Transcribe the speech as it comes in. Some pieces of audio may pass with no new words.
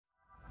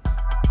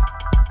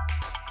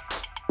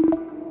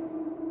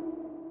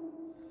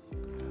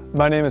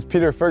My name is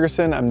Peter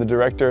Ferguson. I'm the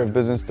Director of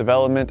Business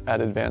Development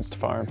at Advanced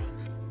Farm.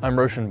 I'm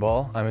Roshan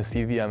Ball. I'm a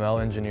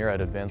CVML engineer at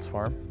Advanced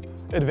Farm.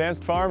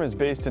 Advanced Farm is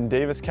based in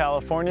Davis,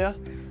 California.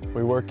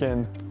 We work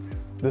in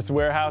this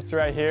warehouse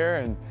right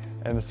here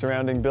and the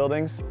surrounding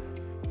buildings.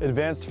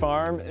 Advanced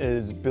Farm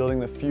is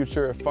building the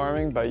future of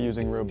farming by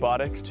using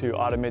robotics to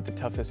automate the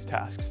toughest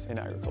tasks in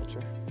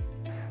agriculture.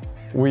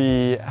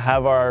 We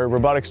have our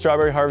robotic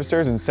strawberry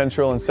harvesters in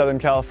Central and Southern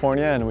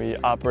California, and we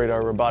operate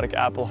our robotic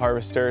apple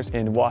harvesters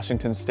in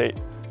Washington State.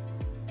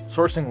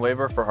 Sourcing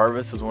labor for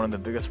harvest is one of the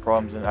biggest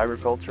problems in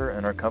agriculture,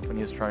 and our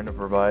company is trying to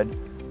provide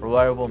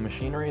reliable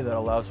machinery that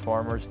allows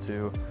farmers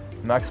to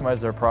maximize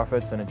their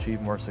profits and achieve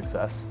more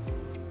success.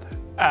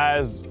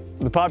 As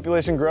the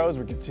population grows,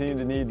 we continue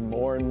to need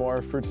more and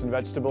more fruits and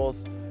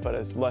vegetables, but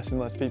as less and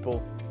less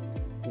people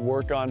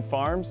work on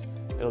farms,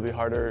 it'll be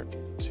harder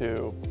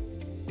to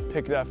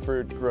pick that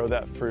fruit, grow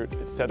that fruit,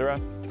 etc.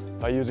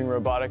 By using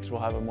robotics,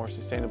 we'll have a more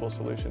sustainable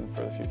solution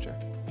for the future.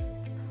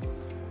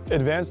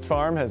 Advanced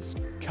Farm has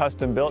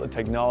custom built a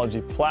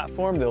technology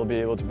platform that will be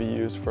able to be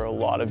used for a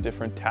lot of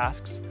different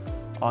tasks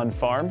on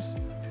farms.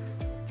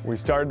 We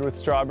started with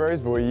strawberries,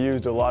 but we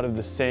used a lot of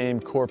the same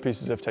core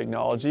pieces of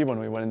technology when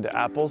we went into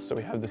apples. So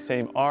we have the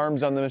same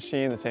arms on the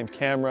machine, the same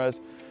cameras,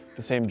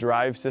 the same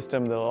drive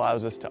system that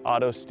allows us to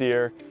auto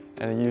steer,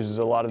 and it uses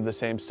a lot of the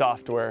same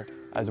software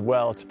as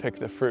well to pick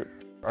the fruit.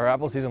 Our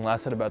apple season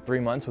lasted about 3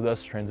 months, with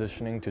us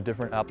transitioning to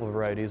different apple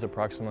varieties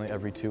approximately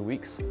every 2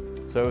 weeks.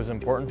 So it was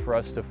important for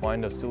us to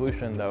find a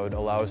solution that would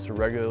allow us to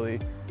regularly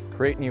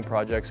create new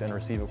projects and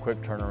receive a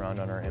quick turnaround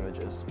on our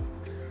images.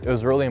 It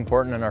was really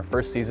important in our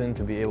first season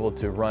to be able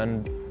to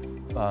run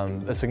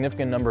a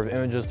significant number of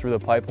images through the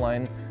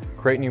pipeline,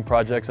 create new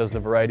projects as the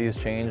varieties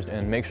changed,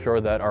 and make sure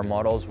that our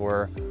models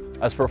were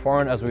as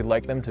performant as we'd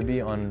like them to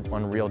be on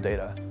real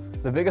data.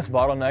 The biggest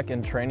bottleneck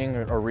in training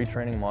or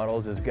retraining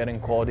models is getting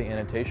quality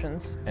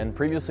annotations, and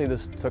previously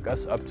this took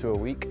us up to a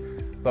week,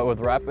 but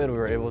with Rapid we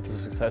were able to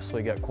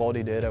successfully get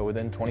quality data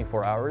within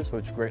 24 hours,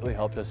 which greatly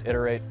helped us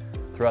iterate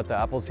throughout the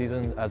apple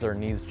season as our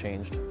needs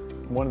changed.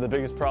 One of the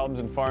biggest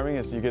problems in farming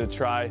is you get to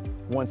try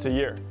once a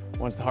year.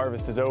 Once the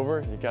harvest is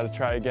over, you got to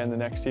try again the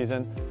next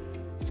season.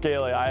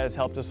 Scale AI has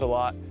helped us a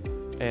lot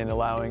in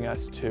allowing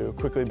us to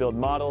quickly build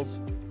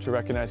models, to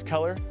recognize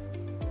color,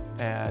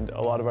 and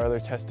a lot of our other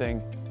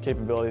testing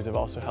capabilities have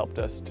also helped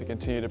us to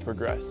continue to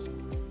progress.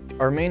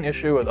 Our main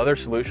issue with other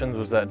solutions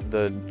was that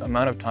the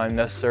amount of time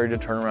necessary to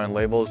turn around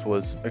labels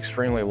was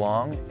extremely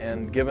long,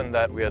 and given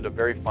that we had a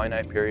very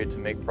finite period to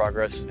make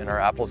progress in our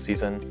apple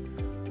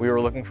season, we were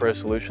looking for a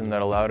solution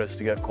that allowed us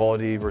to get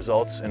quality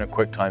results in a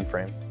quick time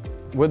frame.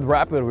 With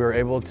Rapid, we were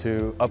able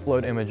to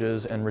upload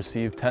images and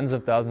receive tens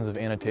of thousands of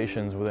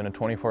annotations within a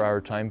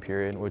 24-hour time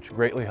period, which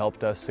greatly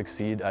helped us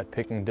succeed at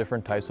picking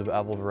different types of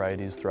apple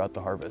varieties throughout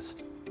the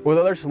harvest. With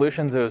other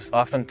solutions, it was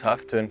often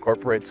tough to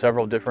incorporate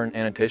several different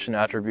annotation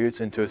attributes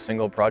into a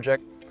single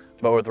project,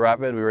 but with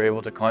Rapid, we were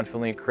able to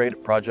confidently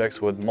create projects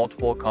with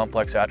multiple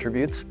complex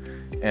attributes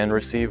and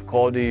receive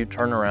quality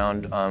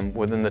turnaround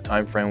within the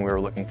time frame we were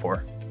looking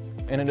for.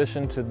 In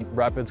addition to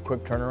Rapid's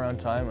quick turnaround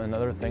time,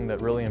 another thing that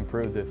really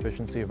improved the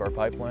efficiency of our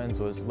pipelines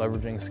was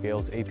leveraging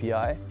Scale's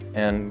API,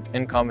 and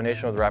in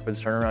combination with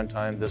Rapid's turnaround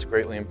time, this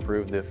greatly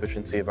improved the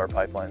efficiency of our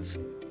pipelines.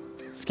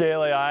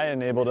 Scale AI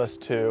enabled us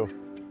to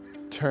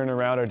turn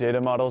around our data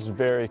models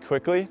very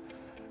quickly.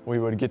 We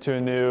would get to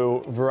a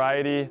new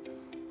variety,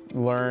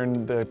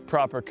 learn the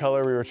proper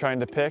color we were trying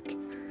to pick,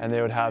 and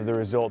they would have the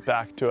result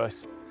back to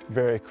us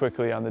very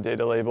quickly on the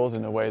data labels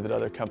in a way that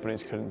other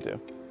companies couldn't do.